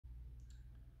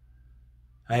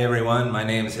Hi everyone, my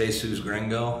name is Jesus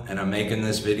Gringo, and I'm making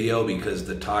this video because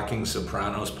the Talking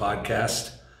Sopranos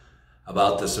podcast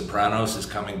about the Sopranos is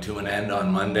coming to an end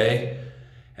on Monday.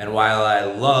 And while I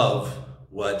love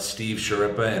what Steve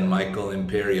Sciarippa and Michael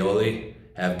Imperioli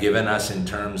have given us in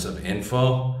terms of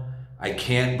info, I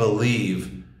can't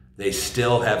believe they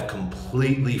still have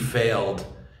completely failed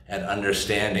at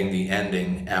understanding the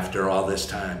ending after all this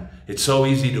time. It's so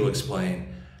easy to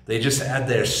explain. They just had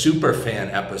their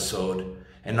superfan episode,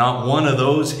 and not one of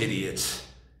those idiots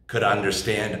could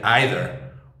understand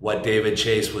either what David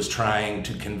Chase was trying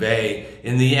to convey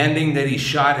in the ending that he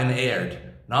shot and aired.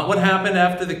 Not what happened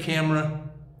after the camera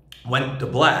went to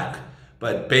black,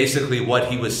 but basically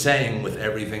what he was saying with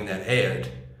everything that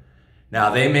aired. Now,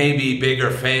 they may be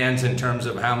bigger fans in terms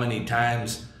of how many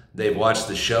times they've watched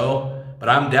the show, but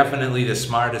I'm definitely the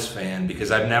smartest fan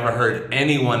because I've never heard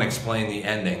anyone explain the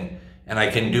ending, and I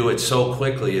can do it so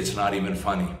quickly it's not even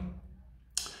funny.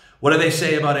 What do they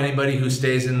say about anybody who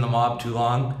stays in the mob too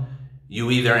long?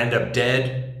 You either end up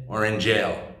dead or in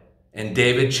jail. And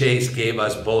David Chase gave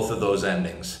us both of those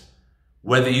endings.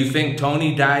 Whether you think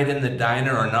Tony died in the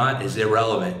diner or not is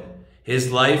irrelevant.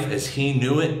 His life as he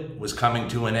knew it was coming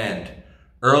to an end.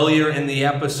 Earlier in the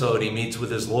episode, he meets with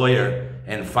his lawyer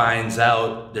and finds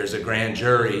out there's a grand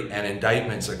jury and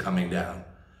indictments are coming down.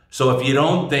 So if you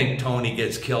don't think Tony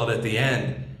gets killed at the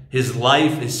end, his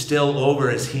life is still over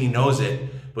as he knows it,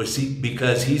 but see,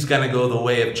 because he's going to go the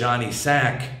way of Johnny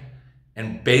Sack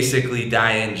and basically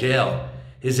die in jail.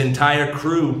 His entire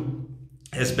crew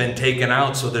has been taken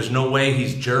out, so there's no way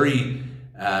he's jury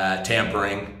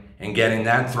tampering and getting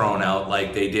that thrown out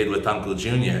like they did with Uncle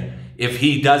Junior. If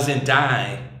he doesn't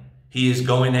die, he is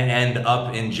going to end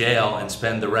up in jail and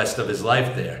spend the rest of his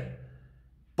life there.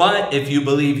 But if you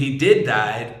believe he did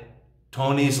die,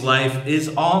 Tony's life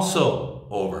is also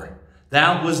over.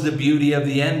 That was the beauty of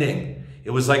the ending. It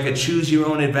was like a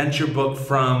choose-your-own-adventure book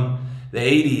from the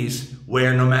 80s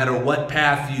where no matter what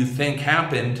path you think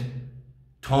happened,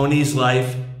 Tony's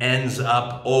life ends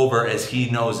up over as he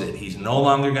knows it. He's no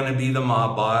longer going to be the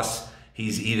mob boss.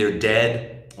 He's either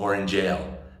dead or in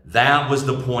jail. That was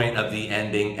the point of the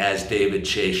ending as David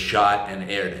Chase shot and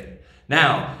aired it.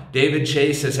 Now, David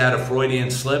Chase has had a Freudian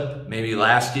slip, maybe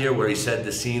last year, where he said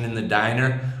the scene in the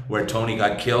diner where Tony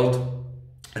got killed.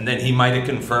 And then he might have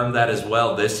confirmed that as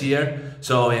well this year.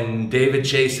 So in David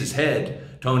Chase's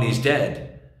head, Tony's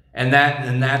dead. And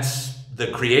that's the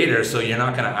creator, so you're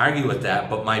not going to argue with that.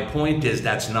 But my point is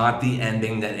that's not the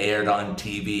ending that aired on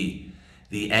TV.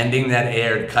 The ending that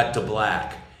aired cut to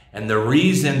black. And the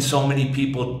reason so many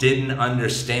people didn't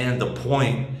understand the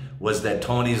point was that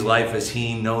Tony's life as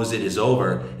he knows it is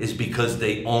over is because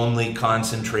they only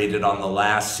concentrated on the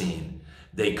last scene.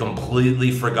 They completely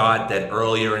forgot that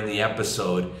earlier in the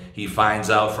episode, he finds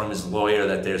out from his lawyer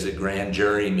that there's a grand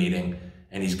jury meeting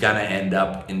and he's going to end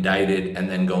up indicted and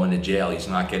then go into jail. He's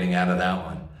not getting out of that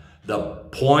one. The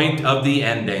point of the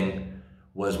ending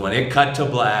was when it cut to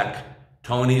black,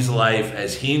 Tony's life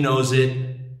as he knows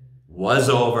it was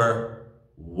over,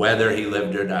 whether he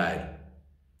lived or died.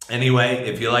 Anyway,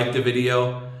 if you liked the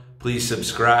video, please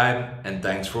subscribe and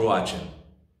thanks for watching.